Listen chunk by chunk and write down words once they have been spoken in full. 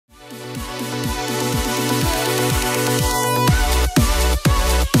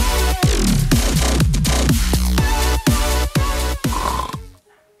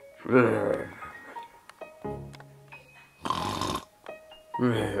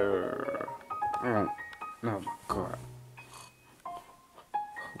Oh my god.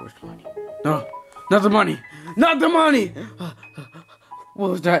 Where's the money? No, not the money! Not the money!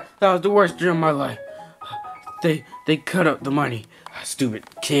 What was that? That was the worst dream of my life. They cut up the money. Stupid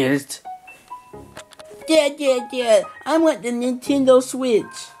kids. Dad, I want the Nintendo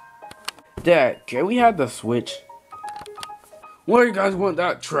Switch. Dad, can we have the Switch? Why do you guys want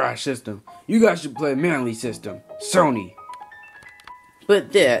that trash system? You guys should play a manly system. Sony.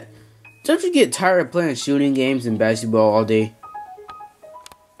 But Dad, don't you get tired of playing shooting games and basketball all day?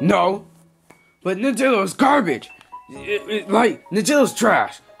 No. But Nintendo's garbage. Like, Nintendo's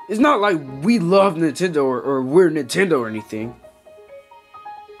trash. It's not like we love Nintendo or we're Nintendo or anything.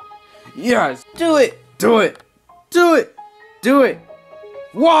 Yes. Do it. Do it. Do it. Do it.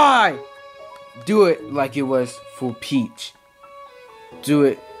 Why? Do it like it was for Peach. Do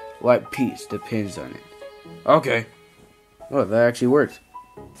it like Peach depends on it. Okay. Well, that actually works.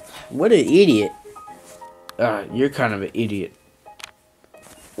 What an idiot. You're kind of an idiot.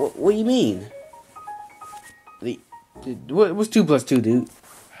 What do you mean? What's 2 plus 2, dude?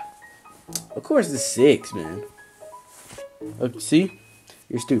 Of course it's 6, man. See?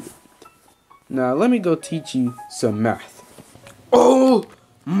 You're stupid. Now, let me go teach you some math. Oh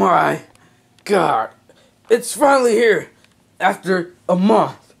my god. It's finally here. After a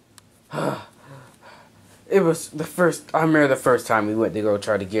month. It was I remember the first time we went to go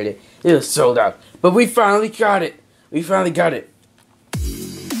try to get it. It was sold out. But we finally got it. We finally got it.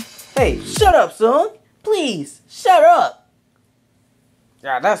 Hey, shut up, son. Please, shut up.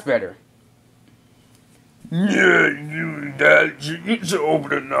 Yeah, that's better. Yeah, Dad, you should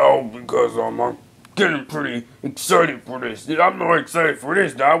open it now because I'm getting pretty excited for this. I'm more excited for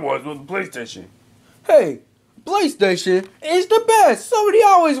this than I was with the PlayStation. Hey, PlayStation is the best. Somebody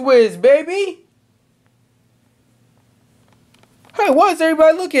always wins, baby. Hey, why is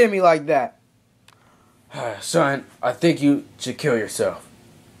everybody looking at me like that? Son, I think you should kill yourself.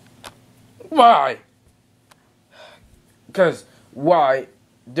 Why? Because, why?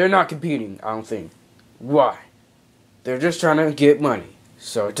 They're not competing, I don't think. Why? They're just trying to get money.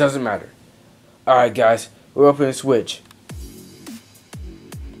 So it doesn't matter. Alright guys, we're opening the Switch.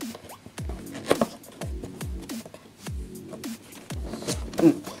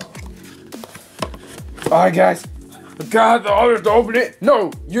 Alright guys. God, the others to open it?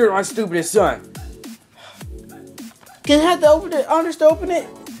 No, you're my stupidest son. Can I have the honors to open it?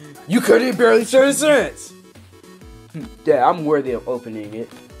 You couldn't barely say a sentence. Dad, I'm worthy of opening it.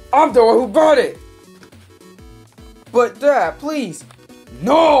 I'm the one who bought it. But Dad, please.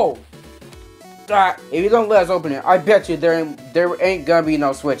 No. Dad, if you don't let us open it, I bet you there ain't gonna be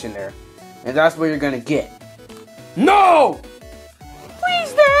no Switch in there. And that's what you're gonna get. No!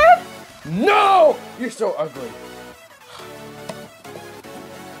 Please, Dad! No! You're so ugly.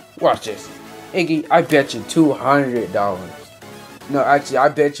 Watch this. Iggy, I bet you $200. No, actually, I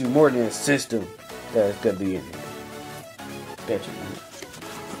bet you more than a system that's gonna be in there. Bet you.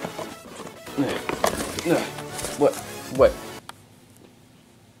 What?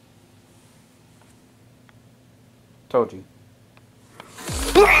 Told you.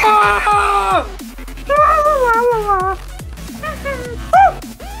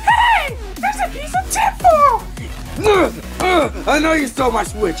 Hey! There's a piece of tinfoil! I know you stole my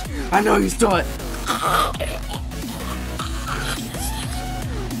Switch. I know you stole it.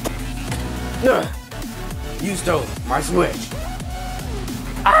 You stole my Switch.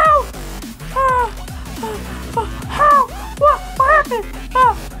 Ow! What happened?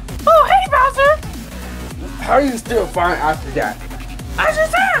 Oh, hey, Bowser! How are you still fine after that? I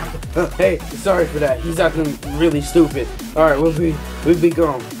just am! Hey, sorry for that. He's acting really stupid. Alright, we'll be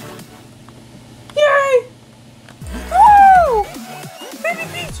gone. Yay! Woo! Baby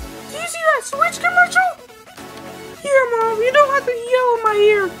Peach, do you see that Switch commercial? Here, Mom, you don't have to yell in my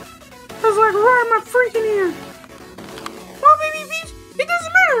ear. That's like right in my freaking ear. Well, Baby Peach, it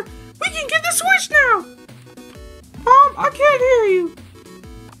doesn't matter. We can get the Switch now. Mom, I can't hear you.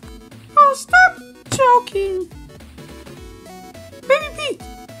 Oh, stop joking. Baby Peach,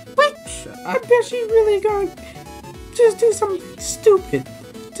 wait, I bet she really gonna just do something stupid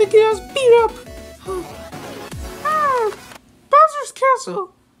to get us beat up. Bowser's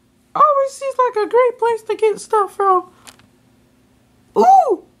Castle always seems like a great place to get stuff from.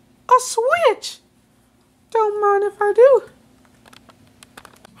 Ooh, a Switch. Don't mind if I do.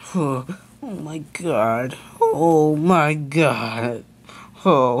 Oh my god. Oh my god.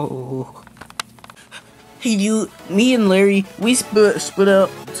 Oh. Hey dude, me and Larry, we split up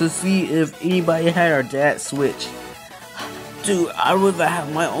to see if anybody had our dad's Switch. Dude, I'd rather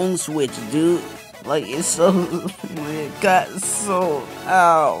have my own Switch, dude. Like, it's so, it got so,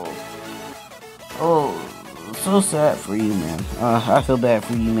 ow. Oh, so sad for you, man. I feel bad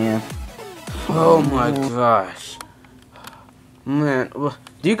for you, man. Oh my gosh. Man,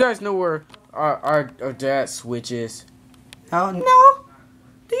 do you guys know where our dad's Switch is? Oh, no.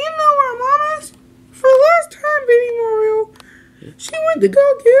 Do you know where Mom is? For last time, Baby Mario, she went to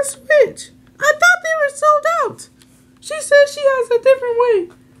go get a Switch. I thought they were sold out. She said she has a different way.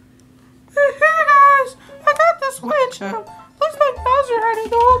 Hey guys, I got the Switch. Looks like Bowser had it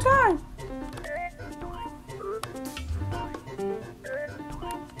the whole time.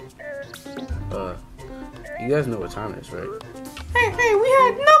 You guys know what time it is, right? Hey, we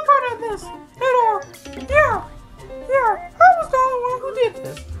had no part of this at all. Yeah, I was the only one who did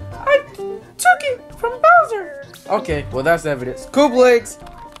this. I took it from Bowser. Okay, well that's evidence. Koopalings!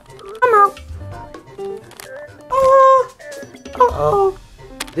 I'm out. Uh-oh.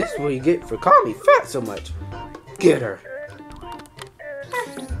 This is what you get for calling me fat so much. Get her.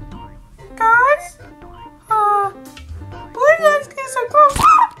 Guys? Why you guys get so close?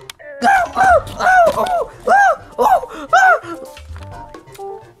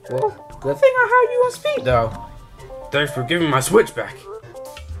 Well, good thing I had you on speed, though. Thanks for giving my Switch back.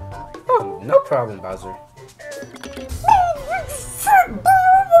 Oh, no problem, Bowser.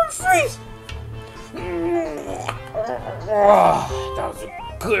 Oh, that was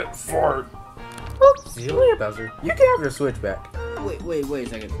a good fart. Oh, see you later, Bowser. You can have your Switch back. Wait a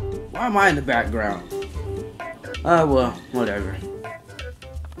second. Why am I in the background? Well, whatever.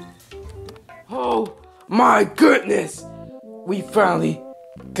 Oh, my goodness! We finally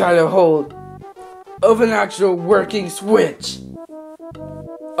got a hold of an actual working Switch.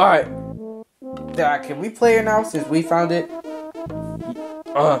 Alright. Dad, can we play it now since we found it?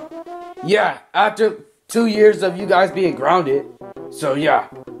 Yeah, after 2 years of you guys being grounded. So, yeah.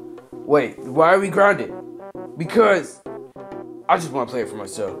 Wait, why are we grounded? Because I just want to play it for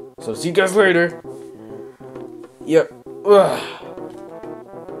myself. So, see you guys later. Yep. Ugh.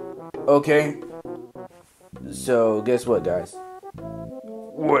 Okay. So, guess what, guys?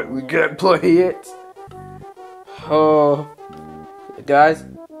 What, we can't play It. Oh. Guys,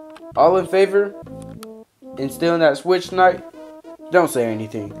 all in favor? In stealing that Switch tonight? Don't say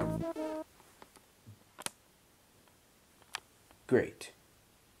anything. Great.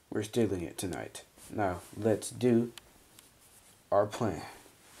 We're stealing it tonight. Now, let's do our plan.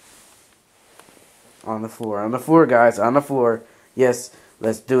 On the floor, guys, on the floor. Yes,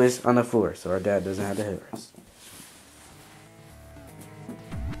 let's do this on the floor so our dad doesn't have to hit us.